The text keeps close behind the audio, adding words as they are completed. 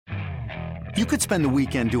You could spend the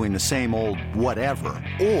weekend doing the same old whatever,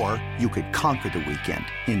 or you could conquer the weekend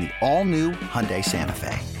in the all-new Hyundai Santa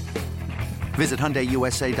Fe. Visit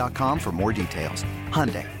HyundaiUSA.com for more details.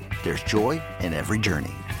 Hyundai, there's joy in every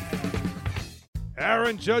journey.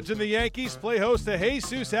 Aaron Judge and the Yankees play host to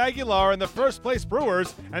Jesus Aguilar and the first-place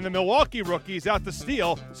Brewers, and the Milwaukee rookies out to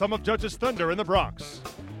steal some of Judge's thunder in the Bronx.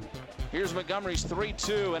 Here's Montgomery's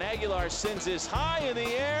 3-2, and Aguilar sends this high in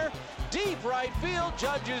the air. Deep right field,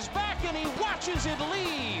 Judge is back, and he watches it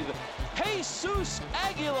leave. Jesus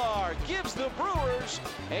Aguilar gives the Brewers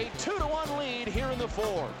a 2-1 lead here in the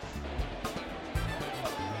fourth.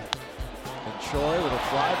 And Choi with a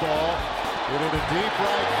fly ball, put it in deep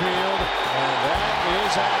right field, and that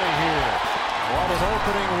is out of here. What an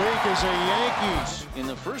opening week as a Yankees. In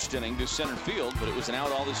the first inning to center field, but it was an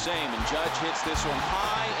out all the same, and Judge hits this one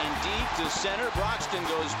high and deep to center. Broxton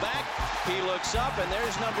goes back, he looks up, and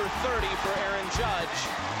there's number 30 for Aaron Judge.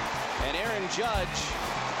 And Aaron Judge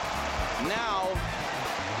now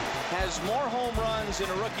has more home runs in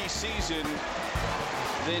a rookie season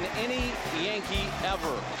than any Yankee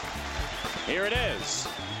ever. Here it is.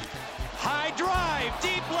 High drive,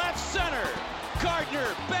 deep left center.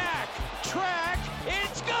 Gardner back, track,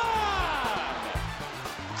 it's gone!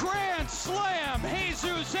 Grand slam,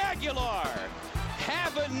 Jesus Aguilar.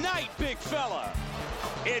 Have a night, big fella.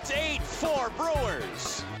 It's 8-4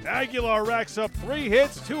 Brewers. Aguilar racks up 3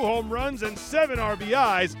 hits, 2 home runs, and 7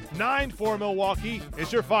 RBIs. 9-4 Milwaukee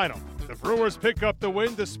is your final. The Brewers pick up the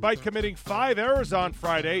win despite committing 5 errors on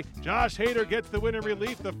Friday. Josh Hader gets the win in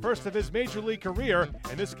relief, the first of his major league career,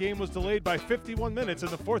 and this game was delayed by 51 minutes in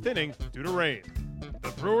the 4th inning due to rain. The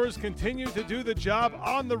Brewers continue to do the job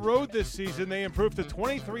on the road this season. They improved to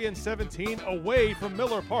 23-17 away from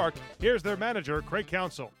Miller Park. Here's their manager, Craig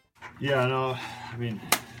Counsell. Yeah, no, I think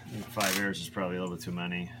 5 errors is probably a little bit too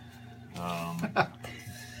many.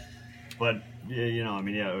 But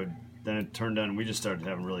then it turned on. We just started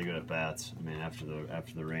having really good at bats. I mean, after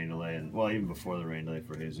the rain delay, and well, even before the rain delay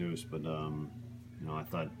for Jesus. But I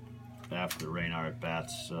thought after the rain, our at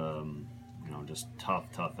bats, just tough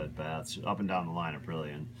at bats up and down the lineup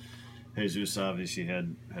really. And Jesus obviously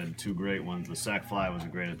had 2 great ones. The sac fly was a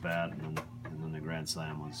great at bat, and then the grand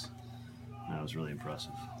slam was really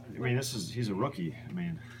impressive. I mean, he's a rookie. I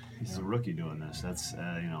mean, he's a rookie doing this. That's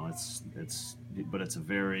but it's a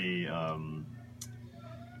very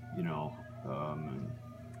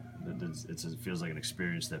it feels like an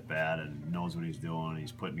experienced at bat and knows what he's doing.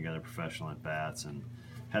 He's putting together professional at bats and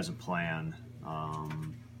has a plan.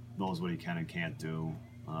 Knows what he can and can't do.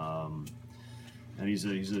 And he's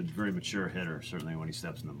a very mature hitter, certainly when he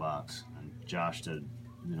steps in the box. And Josh did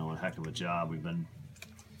a heck of a job. I've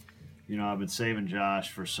been saving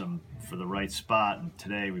Josh for the right spot, and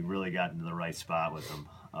today we really got into the right spot with him.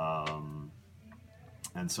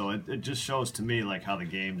 And so it just shows to me like how the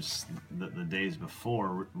games, the days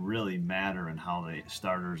before really matter and how the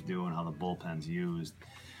starters do and how the bullpen's used.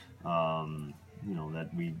 That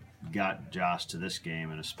we got Josh to this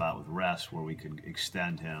game in a spot with rest where we could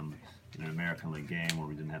extend him in an American League game where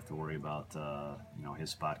we didn't have to worry about his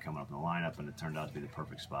spot coming up in the lineup, and it turned out to be the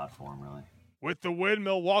perfect spot for him, really. With the win,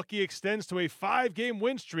 Milwaukee extends to a 5-game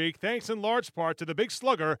win streak, thanks in large part to the big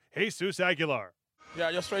slugger, Jesus Aguilar. Yeah,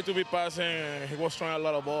 I just try to be passing. He was throwing a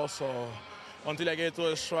lot of balls, so until I get to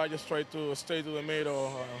the strike, just try to stay to the middle.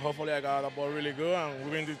 Hopefully I got the ball really good,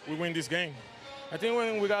 and we win this game. I think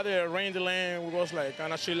when we got the rain delay, we was like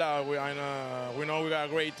kind of chill out. We know we got a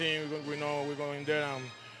great team. We know we're going there, and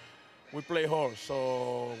we play hard.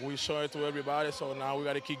 So we show it to everybody. So now we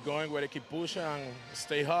got to keep going. We got to keep pushing and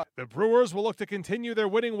stay hot. The Brewers will look to continue their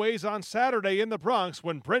winning ways on Saturday in the Bronx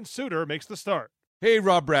when Brent Suter makes the start. Hey,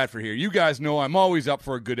 Rob Bradford here. You guys know I'm always up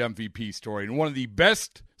for a good MVP story, and one of the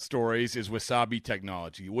best stories is Wasabi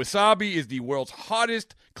Technology. Wasabi is the world's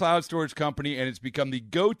hottest cloud storage company, and it's become the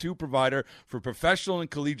go-to provider for professional and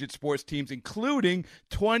collegiate sports teams, including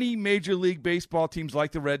 20 Major League Baseball teams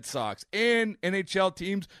like the Red Sox and NHL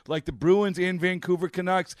teams like the Bruins and Vancouver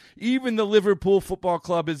Canucks. Even the Liverpool Football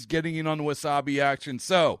Club is getting in on the Wasabi action.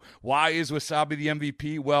 So, why is Wasabi the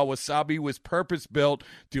MVP? Well, Wasabi was purpose-built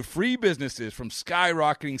to free businesses from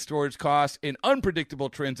skyrocketing storage costs and unpredictable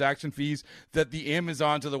transaction fees that the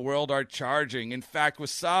Amazons of the world are charging. In fact,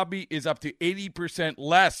 Wasabi is up to 80%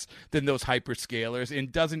 less than those hyperscalers and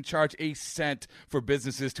doesn't charge a cent for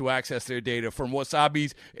businesses to access their data. From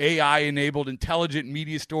Wasabi's AI-enabled intelligent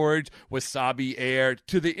media storage, Wasabi Air,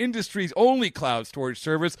 to the industry's only cloud storage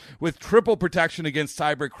service with triple protection against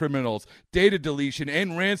cyber criminals, data deletion,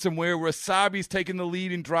 and ransomware, Wasabi's taken the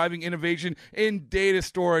lead in driving innovation in data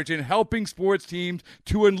storage and helping sports teams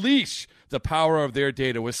to unleash the power of their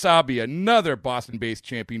data. Wasabi, another Boston-based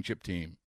championship team.